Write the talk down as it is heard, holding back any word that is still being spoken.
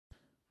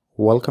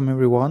Welcome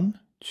everyone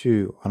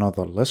to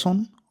another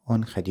lesson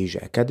on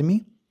Khadija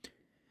Academy.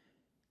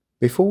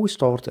 Before we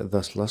start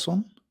this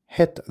lesson,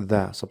 hit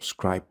the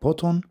subscribe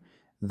button,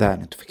 the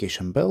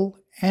notification bell,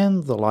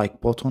 and the like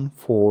button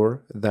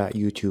for the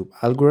YouTube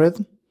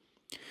algorithm.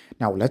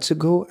 Now let's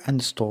go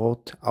and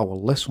start our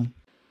lesson.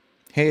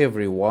 Hey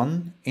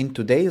everyone, in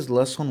today's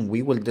lesson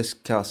we will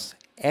discuss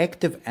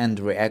active and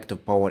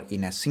reactive power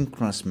in a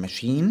synchronous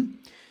machine.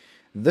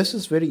 This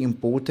is very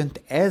important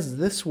as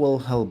this will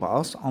help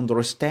us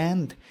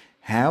understand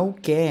how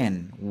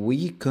can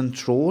we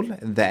control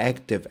the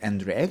active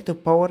and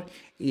reactive power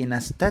in a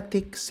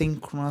static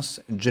synchronous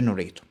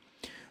generator.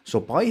 So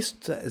by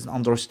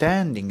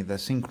understanding the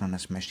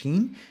synchronous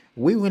machine,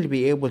 we will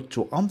be able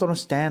to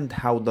understand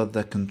how does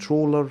the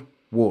controller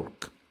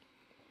work.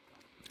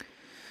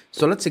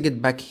 So let's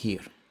get back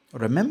here.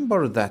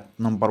 Remember that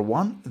number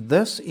one,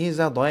 this is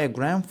a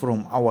diagram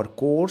from our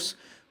course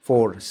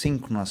for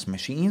synchronous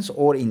machines,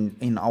 or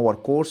in our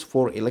course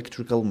for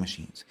electrical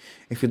machines.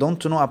 If you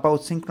don't know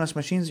about synchronous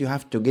machines, you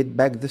have to get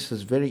back. This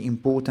is very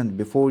important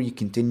before you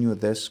continue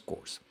this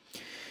course.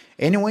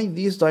 Anyway,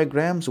 these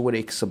diagrams were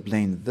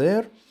explained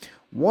there.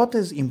 What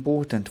is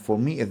important for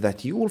me is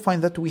that you will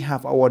find that we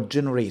have our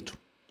generator.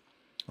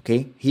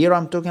 Okay, here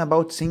I'm talking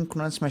about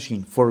synchronous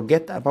machine.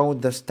 Forget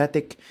about the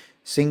static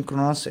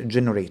synchronous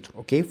generator.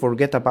 Okay,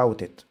 forget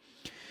about it.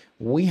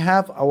 We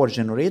have our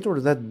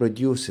generator that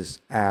produces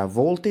a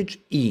voltage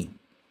E.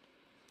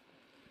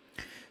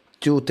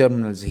 Two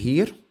terminals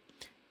here,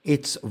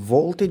 it's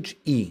voltage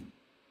E,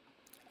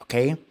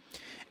 okay?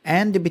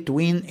 And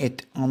between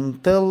it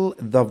until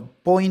the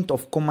point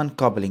of common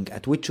coupling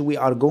at which we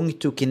are going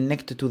to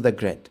connect to the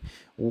grid.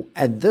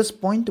 At this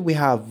point, we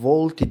have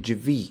voltage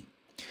V.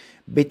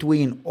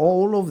 Between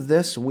all of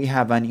this, we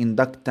have an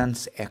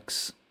inductance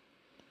X,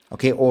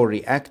 okay, or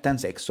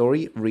reactance X,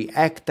 sorry,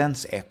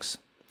 reactance X.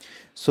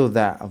 So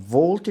the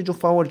voltage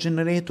of our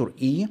generator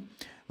E,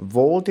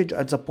 voltage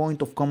at the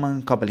point of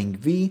common coupling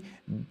V,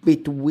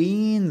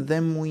 between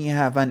them we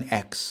have an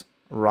X,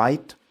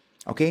 right?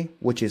 Okay,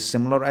 which is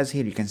similar as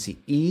here. You can see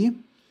E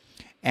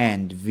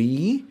and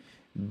V,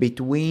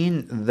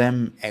 between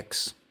them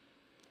X.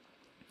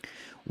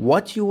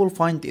 What you will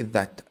find is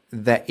that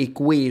the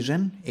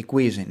equation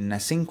in a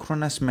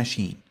synchronous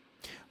machine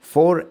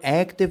for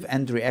active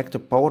and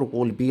reactive power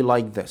will be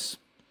like this.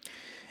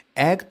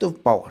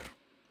 Active power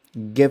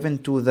given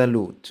to the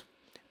load,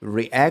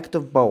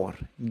 reactive power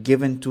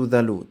given to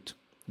the load,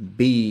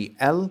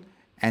 BL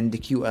and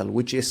QL,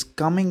 which is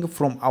coming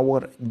from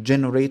our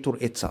generator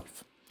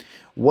itself,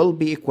 will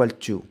be equal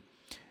to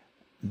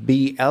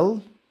BL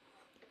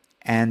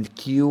and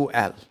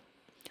QL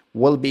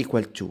will be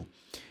equal to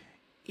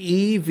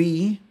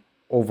EV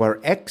over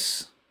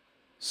X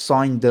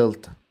sine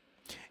delta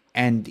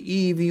and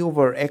EV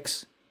over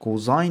X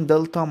cosine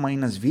delta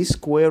minus V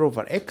square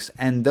over X,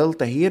 and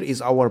delta here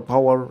is our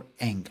power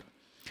angle.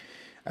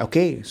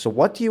 Okay, so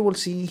what you will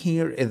see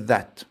here is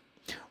that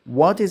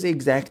what is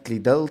exactly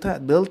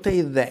delta? Delta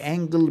is the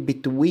angle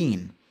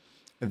between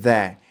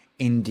the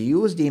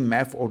induced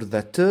EMF or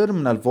the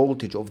terminal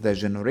voltage of the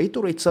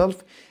generator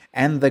itself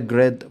and the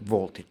grid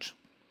voltage.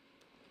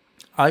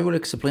 I will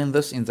explain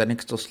this in the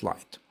next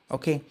slide.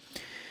 Okay,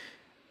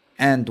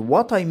 and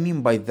what I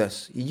mean by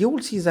this, you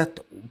will see that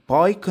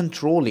by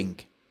controlling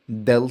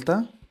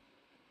delta,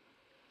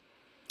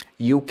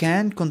 you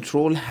can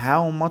control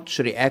how much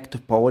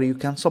reactive power you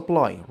can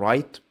supply,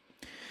 right?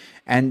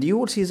 And you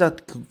will see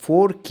that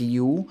for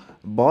Q,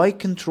 by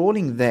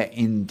controlling the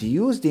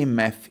induced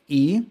EMF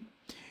E,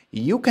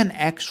 you can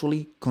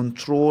actually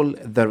control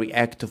the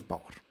reactive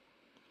power.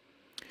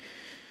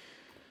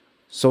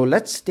 So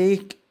let's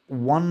take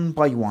one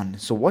by one.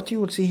 So what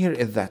you will see here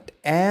is that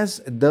as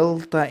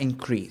delta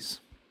increase,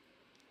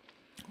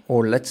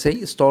 or let's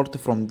say start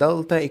from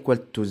delta equal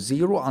to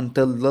 0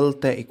 until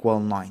delta equal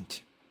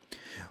 90.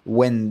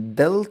 When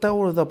delta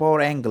or the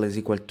power angle is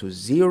equal to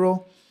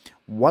 0,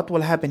 what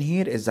will happen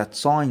here is that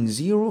sine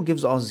 0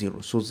 gives us 0.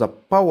 So the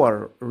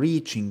power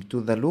reaching to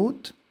the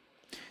load,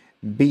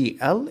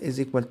 BL, is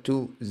equal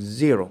to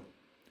 0,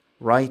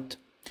 right?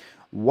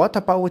 What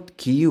about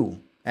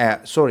Q?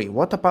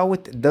 What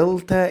about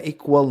delta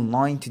equal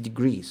 90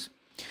 degrees?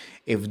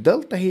 If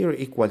delta here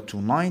equal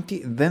to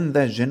 90, then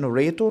the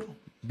generator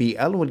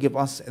BL will give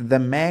us the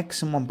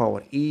maximum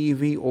power,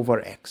 EV over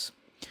X.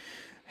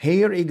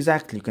 Here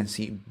exactly you can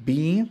see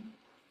B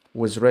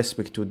with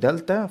respect to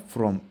delta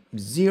from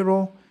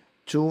 0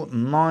 to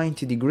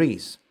 90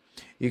 degrees.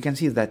 You can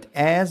see that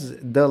as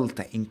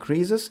delta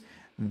increases,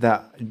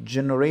 the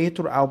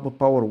generator output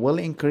power will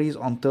increase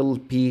until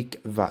peak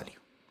value.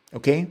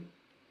 Okay,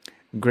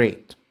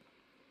 great.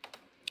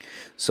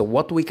 So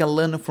what we can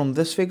learn from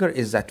this figure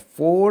is that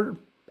for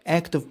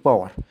active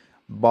power,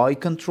 by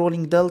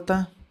controlling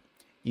delta,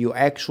 you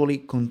actually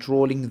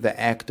controlling the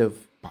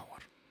active power.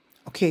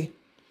 Okay,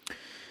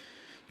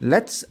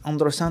 let's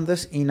understand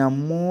this in a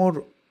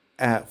more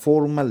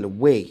formal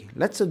way.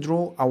 Let's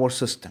draw our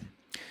system.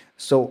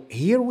 So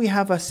here we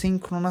have a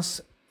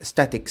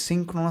static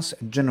synchronous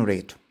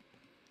generator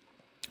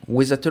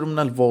with a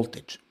terminal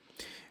voltage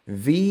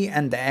V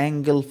and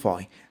angle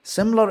phi,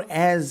 similar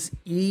as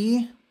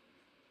E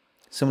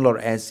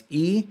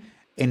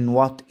in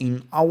what?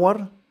 In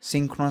our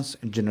synchronous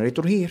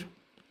generator here,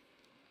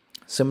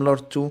 similar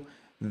to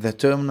the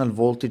terminal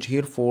voltage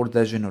here for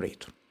the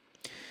generator.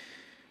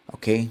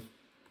 Okay,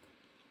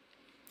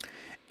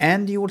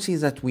 and you will see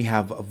that we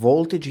have a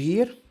voltage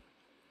here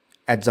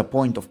at the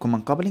point of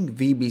common coupling,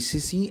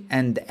 VBCC,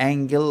 and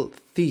angle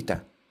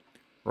theta,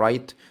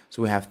 right?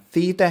 So we have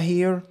theta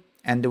here,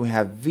 and we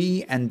have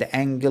V and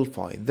angle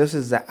phi. This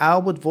is the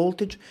output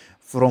voltage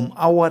from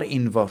our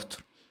inverter,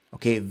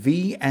 okay,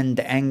 V and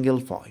angle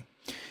phi.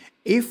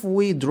 If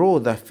we draw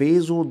the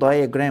phasor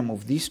diagram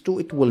of these two,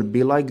 it will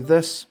be like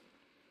this.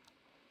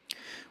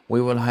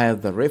 We will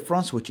have the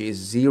reference, which is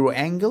 0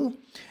 angle,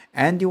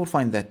 and you will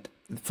find that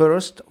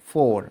first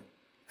for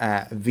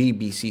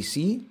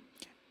VBCC,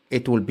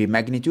 it will be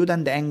magnitude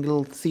and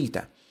angle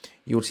theta.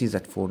 You will see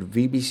that for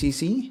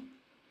VBCC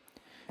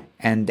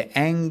and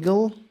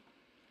angle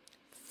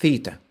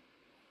theta,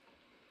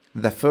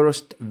 the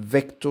first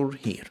vector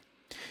here.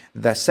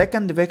 The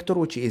second vector,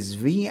 which is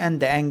V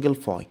and angle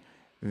phi,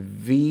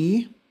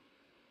 V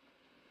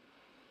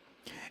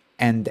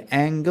and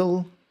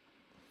angle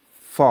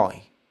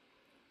phi,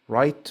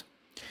 right?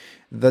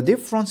 The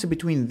difference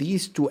between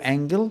these two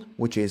angles,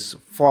 which is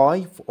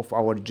phi of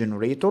our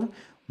generator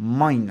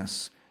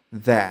minus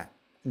the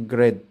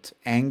grid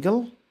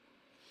angle,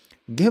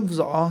 gives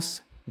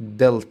us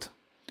delta,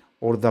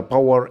 or the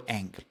power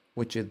angle,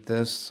 which is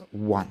this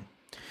one.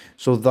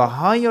 So the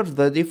higher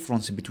the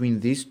difference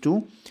between these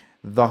two,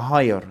 the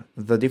higher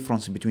the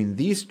difference between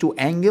these two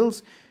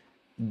angles,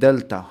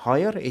 delta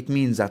higher, it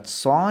means that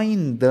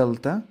sine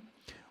delta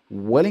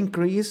will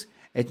increase.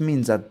 It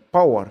means that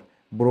power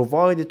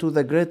provided to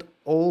the grid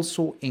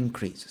also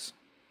increases,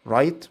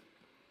 right?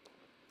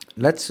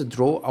 Let's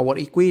draw our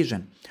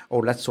equation,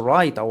 or let's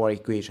write our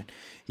equation.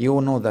 You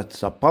know that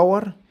the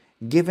power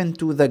given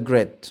to the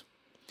grid,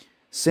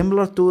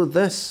 similar to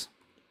this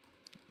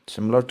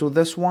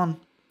one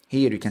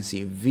here, you can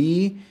see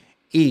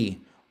VE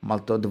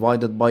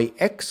divided by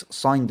X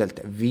sine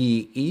delta,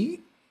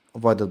 VE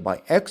divided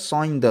by X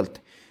sine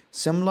delta.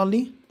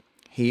 Similarly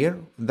here,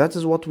 that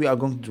is what we are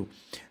going to do.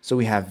 So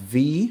we have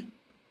V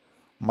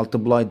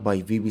multiplied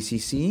by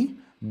VBCC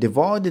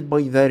divided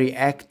by the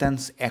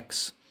reactance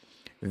X,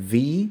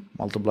 V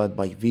multiplied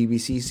by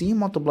VBCC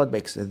multiplied by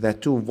X, the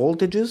two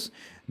voltages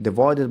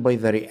divided by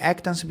the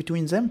reactance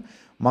between them,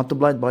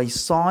 multiplied by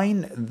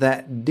sine,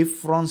 the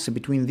difference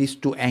between these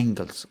two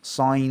angles,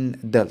 sine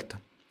delta.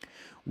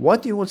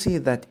 What you will see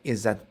that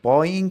is that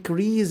by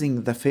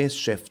increasing the phase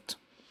shift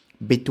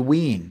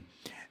between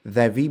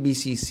the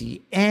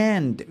VBCC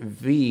and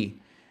V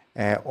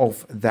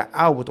of the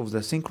output of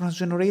the synchronous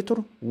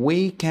generator,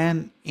 we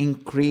can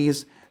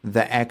increase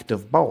the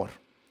active power,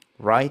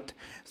 right?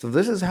 So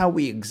this is how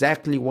we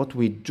exactly what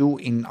we do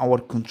in our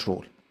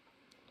control.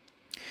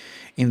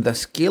 In the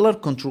scalar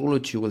control,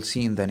 which you will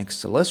see in the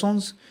next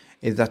lessons,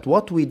 is that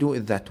what we do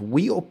is that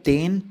we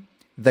obtain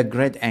the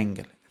grid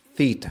angle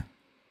theta,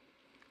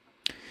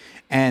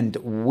 and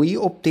we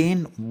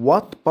obtain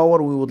what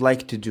power we would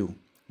like to do.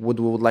 We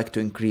would like to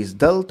increase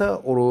delta,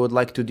 or we would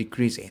like to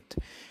decrease it.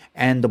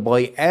 And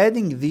by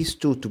adding these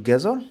two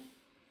together,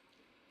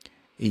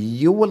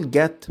 you will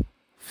get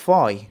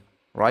phi,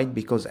 right?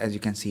 Because as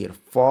you can see here,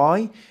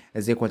 phi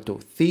is equal to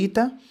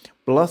theta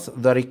plus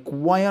the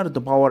required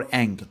power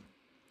angle.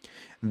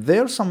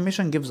 Their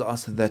summation gives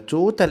us the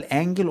total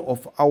angle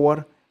of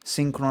our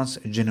synchronous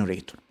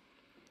generator.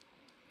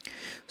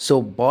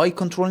 So by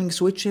controlling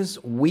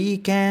switches, we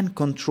can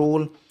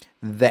control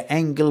the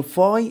angle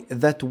phi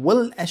that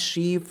will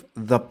achieve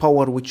the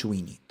power which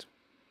we need.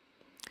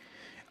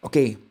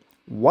 Okay,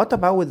 what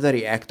about the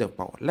reactive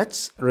power?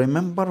 Let's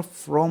remember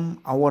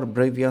from our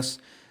previous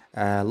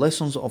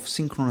lessons of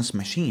synchronous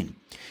machine.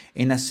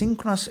 In a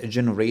synchronous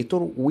generator,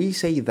 we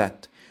say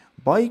that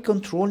by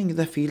controlling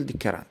the field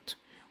current,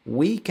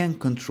 we can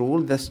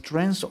control the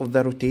strength of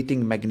the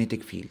rotating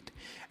magnetic field,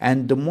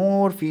 and the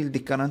more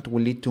field current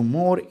will lead to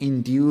more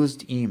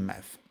induced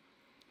EMF.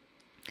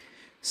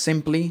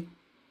 Simply,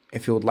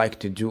 if you would like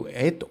to do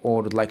it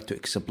or would like to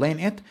explain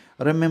it,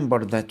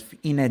 remember that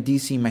in a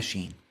DC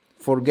machine,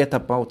 forget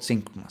about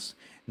synchronous,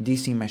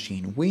 DC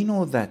machine, we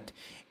know that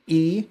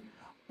E,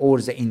 or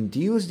the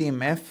induced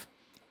EMF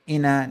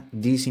in a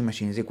DC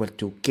machine, is equal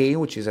to K,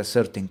 which is a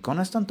certain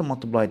constant,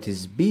 multiplied with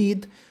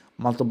speed,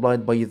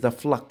 multiplied by the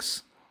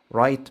flux,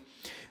 right?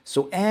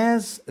 So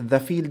as the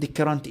field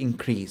current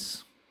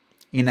increase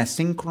in a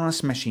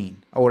synchronous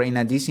machine or in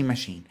a DC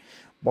machine,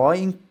 by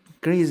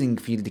increasing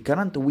field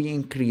current, we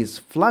increase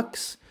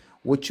flux,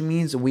 which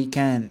means we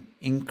can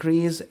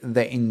increase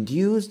the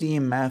induced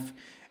EMF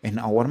in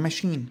our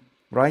machine,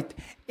 right?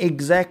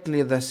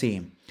 Exactly the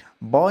same.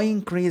 By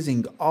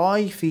increasing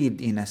I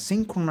field in a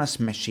synchronous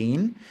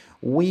machine,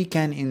 we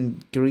can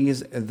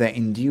increase the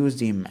induced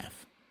EMF,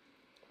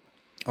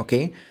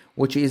 okay,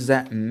 which is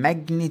the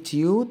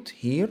magnitude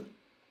here,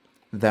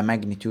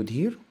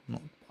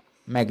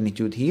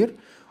 magnitude here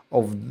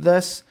of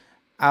this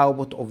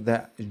output of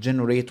the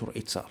generator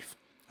itself,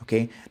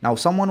 Okay, now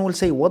someone will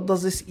say, what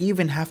does this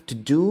even have to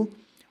do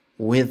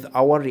with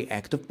our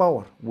reactive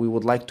power? We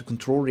would like to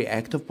control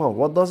reactive power.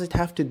 What does it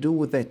have to do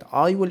with it?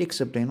 I will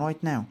explain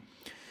right now.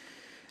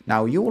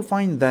 Now you will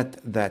find that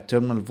the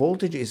terminal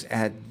voltage is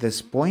at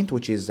this point,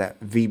 which is the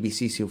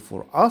VBCC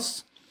for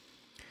us.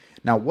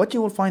 Now what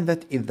you will find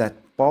that is that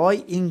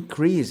by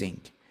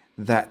increasing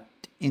that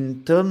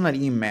internal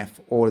EMF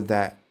or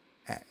the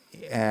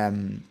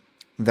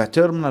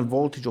terminal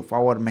voltage of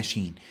our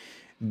machine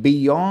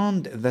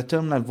beyond the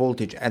terminal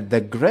voltage at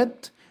the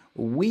grid,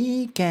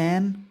 we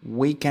can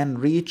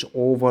reach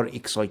over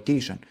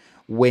excitation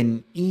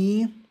when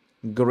E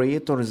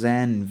greater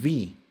than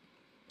V.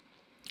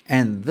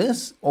 And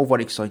this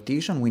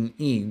overexcitation, when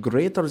E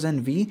greater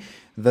than V,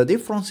 the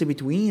difference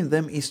between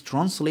them is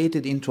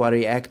translated into a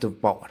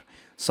reactive power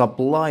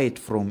supplied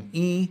from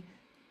E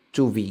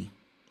to V.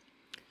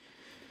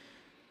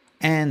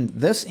 And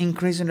this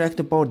increase in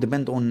reactive power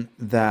depends on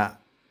the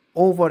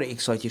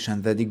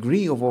overexcitation, the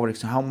degree of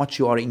overexcitation, how much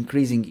you are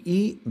increasing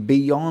E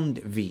beyond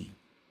V.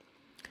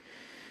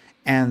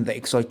 And the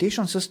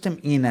excitation system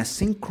in a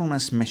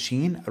synchronous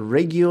machine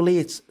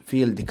regulates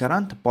field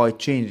current. By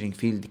changing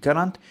field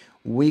current,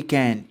 we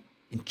can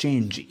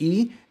change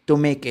E to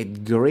make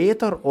it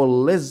greater or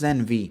less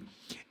than V.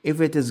 If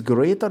it is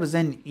greater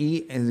than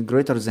E is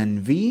greater than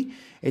V,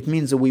 it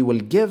means we will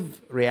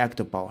give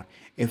reactive power.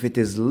 If it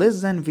is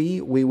less than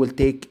V, we will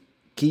take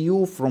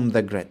Q from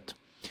the grid.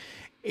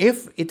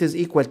 If it is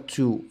equal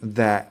to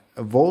the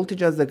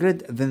voltage as the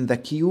grid, then the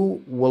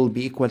Q will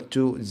be equal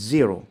to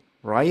 0,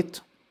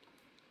 right?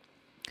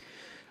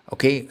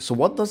 Okay, so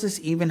what does this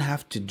even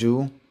have to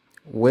do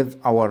with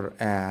our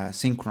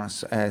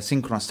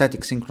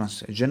static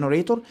synchronous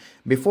generator?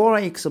 Before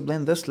I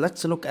explain this,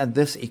 let's look at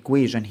this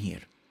equation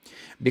here.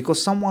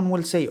 Because someone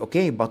will say,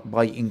 okay, but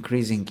by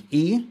increasing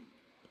E,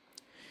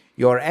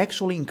 you are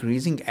actually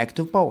increasing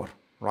active power,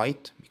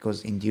 right?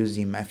 Because induced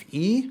EMF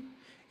E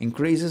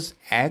increases,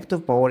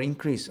 active power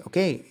increase.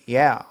 Okay,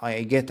 yeah,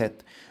 I get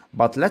it.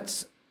 But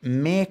let's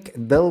make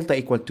delta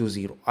equal to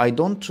 0. I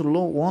don't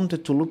want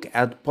to look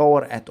at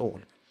power at all.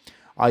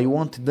 I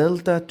want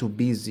delta to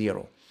be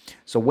 0.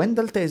 So when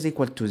delta is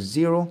equal to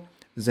 0,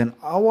 then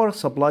our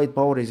supplied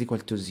power is equal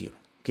to 0.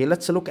 Okay,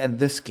 let's look at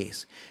this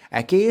case.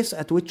 A case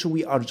at which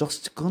we are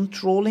just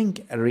controlling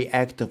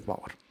reactive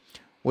power,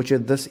 which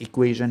is this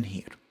equation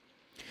here.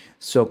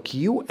 So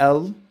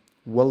QL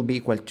will be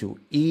equal to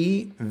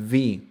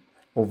EV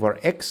over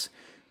X.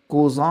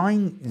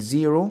 Cosine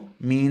 0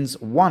 means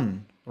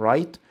 1,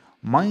 right?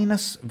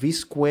 Minus V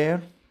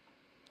square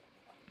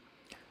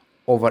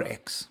over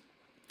X.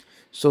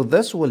 So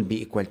this will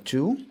be equal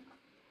to,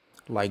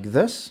 like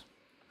this,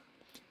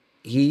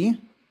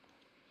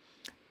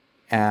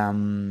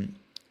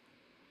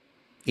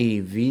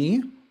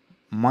 AV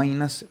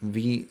minus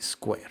V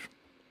square.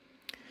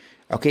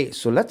 Okay,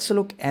 so let's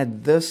look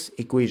at this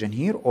equation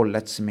here, or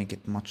let's make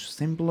it much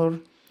simpler.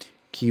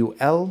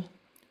 QL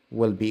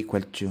will be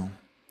equal to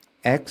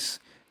X,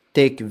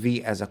 take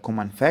V as a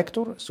common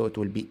factor, so it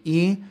will be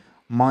E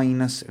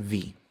minus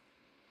V.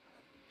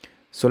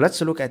 So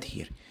let's look at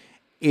here.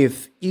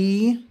 If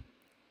E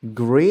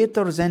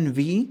greater than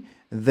V,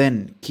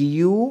 then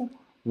Q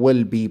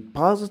will be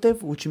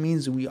positive, which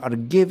means we are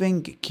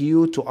giving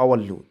Q to our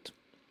load.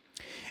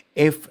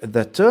 If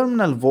the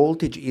terminal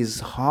voltage is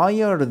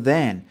higher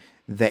than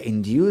the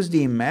induced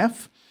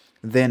EMF,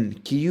 then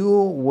Q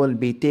will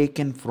be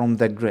taken from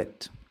the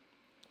grid.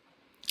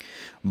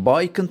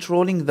 By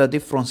controlling the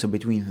difference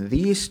between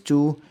these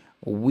two,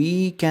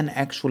 we can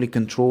actually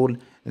control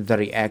the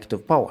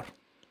reactive power.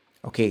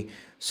 Okay,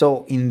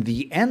 so in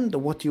the end,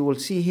 what you will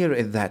see here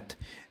is that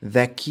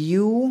the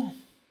Q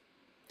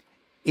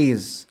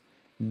is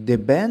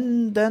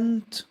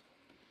dependent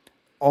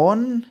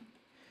on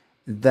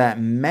the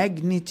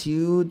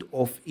magnitude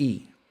of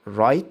E,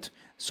 right?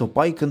 So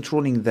by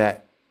controlling the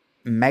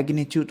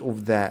magnitude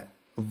of the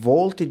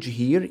voltage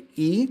here,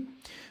 E,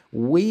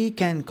 we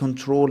can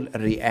control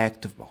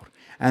reactive power.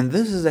 And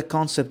this is a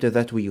concept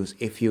that we use.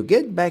 If you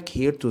get back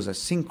here to the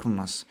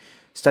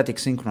static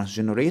synchronous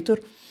generator,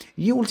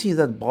 you will see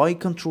that by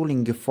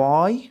controlling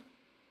phi,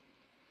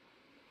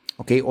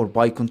 okay, or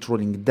by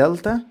controlling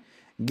delta,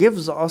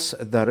 gives us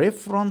the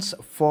reference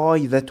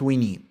phi that we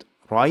need,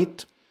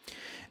 right?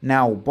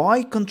 Now,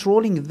 by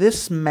controlling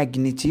this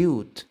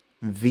magnitude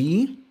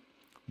V,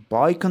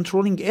 by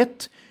controlling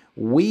it,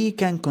 we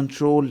can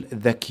control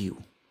the Q.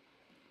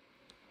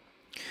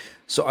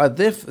 So as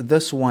if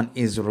this one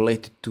is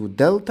related to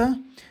delta,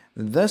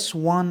 this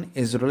one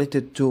is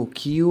related to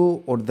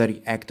Q, or the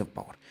reactive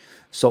power.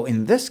 So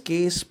in this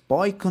case,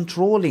 by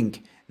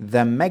controlling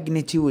the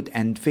magnitude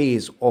and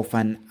phase of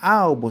an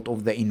output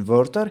of the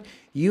inverter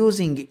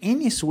using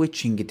any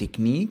switching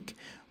technique,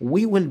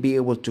 we will be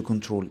able to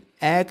control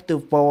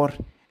active power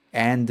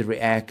and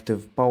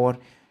reactive power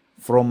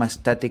from a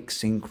static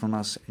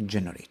synchronous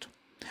generator.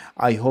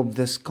 I hope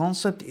this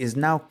concept is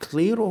now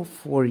clear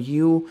for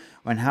you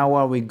on how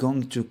are we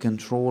going to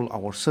control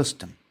our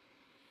system.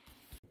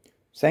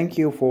 Thank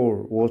you for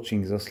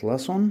watching this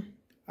lesson.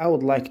 I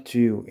would like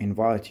to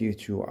invite you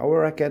to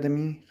our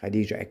academy,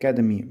 Khadija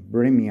Academy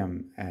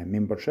Premium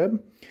membership,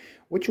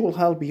 which will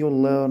help you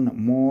learn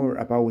more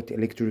about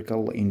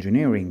electrical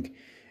engineering.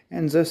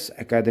 In this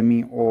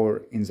academy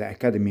or in the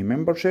academy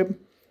membership,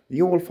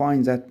 you will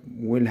find that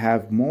we'll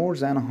have more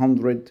than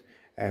 100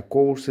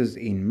 courses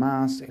in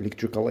math,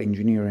 electrical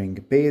engineering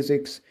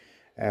basics,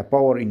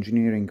 power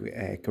engineering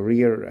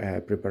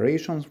career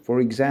preparations.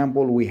 For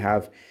example, we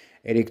have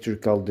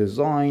electrical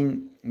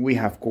design, we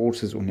have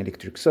courses on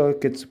electric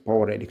circuits,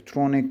 power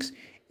electronics,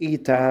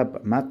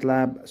 ETAB,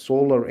 MATLAB,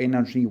 solar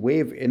energy,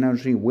 wave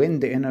energy,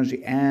 wind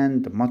energy,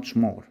 and much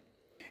more.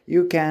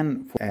 You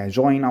can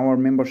join our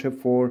membership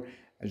for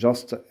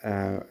just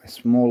a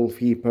small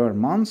fee per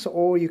month,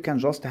 or you can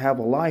just have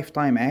a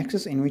lifetime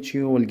access in which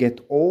you will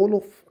get all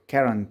of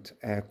current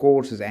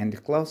courses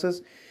and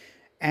classes,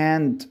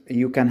 and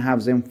you can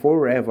have them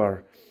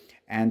forever.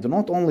 And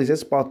not only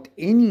this, but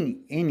any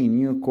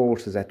new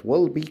courses that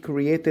will be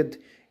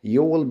created,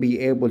 you will be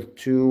able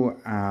to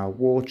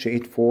watch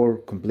it for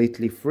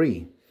completely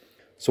free.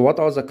 So what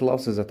are the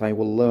classes that I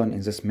will learn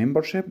in this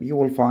membership? You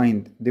will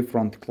find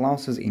different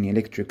classes in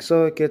electric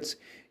circuits,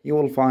 you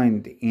will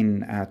find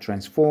in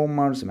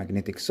transformers,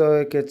 magnetic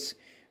circuits,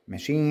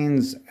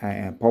 machines,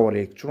 power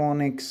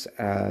electronics,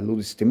 load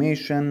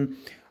estimation,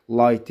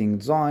 lighting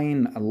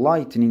design,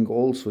 lightning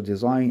also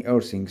design,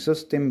 earthing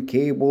system,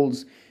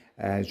 cables,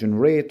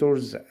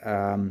 generators,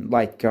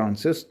 light current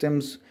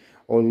systems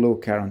or low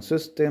current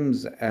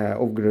systems,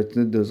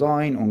 off-grid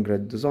design,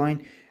 on-grid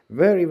design.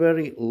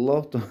 Very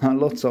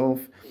lots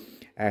of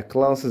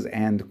classes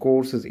and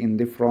courses in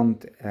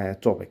different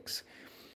topics.